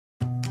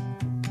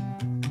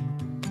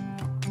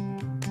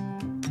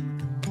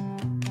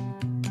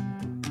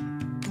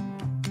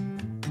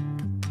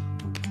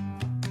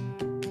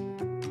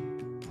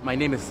My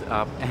name is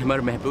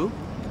Ahmar Mahboob.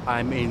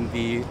 I'm in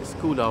the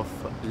School of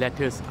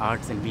Letters,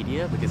 Arts and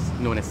Media, which is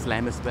known as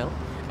SLAM as well,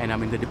 and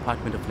I'm in the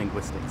Department of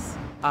Linguistics.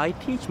 I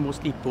teach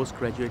mostly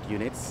postgraduate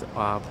units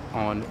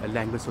on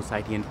language,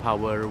 society and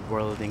power,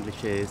 world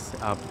Englishes,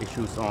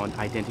 issues on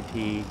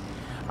identity.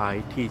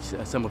 I teach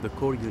some of the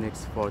core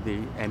units for the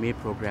MA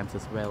programs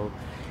as well,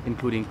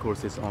 including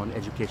courses on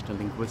educational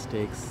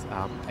linguistics,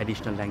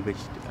 additional language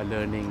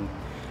learning,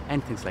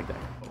 and things like that.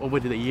 Over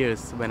the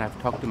years, when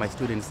I've talked to my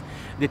students,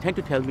 they tend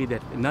to tell me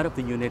that none of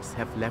the units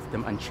have left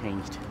them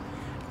unchanged.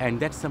 And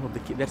that's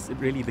that's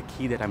really the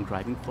key that I'm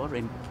driving for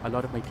in a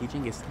lot of my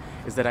teaching is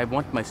that I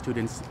want my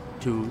students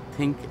to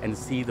think and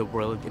see the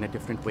world in a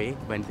different way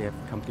when they have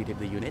completed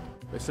the unit.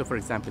 So for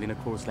example, in a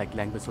course like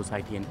Language,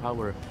 Society and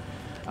Power,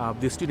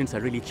 the students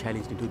are really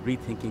challenged into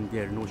rethinking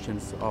their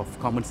notions of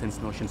common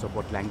sense notions of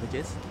what language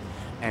is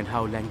and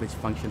how language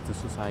functions in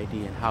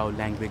society and how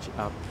language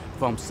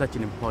forms such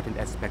an important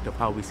aspect of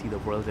how we see the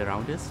world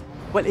around us.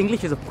 Well,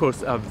 English is of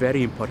course a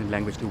very important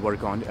language to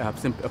work on,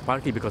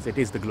 partly because it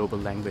is the global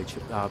language.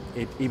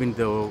 Even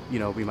though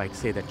we might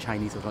say that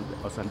Chinese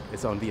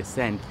is on the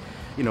ascent,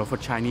 for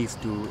Chinese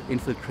to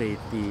infiltrate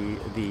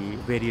the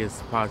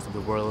various parts of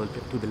the world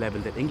to the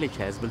level that English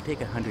has will take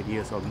 100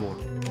 years or more.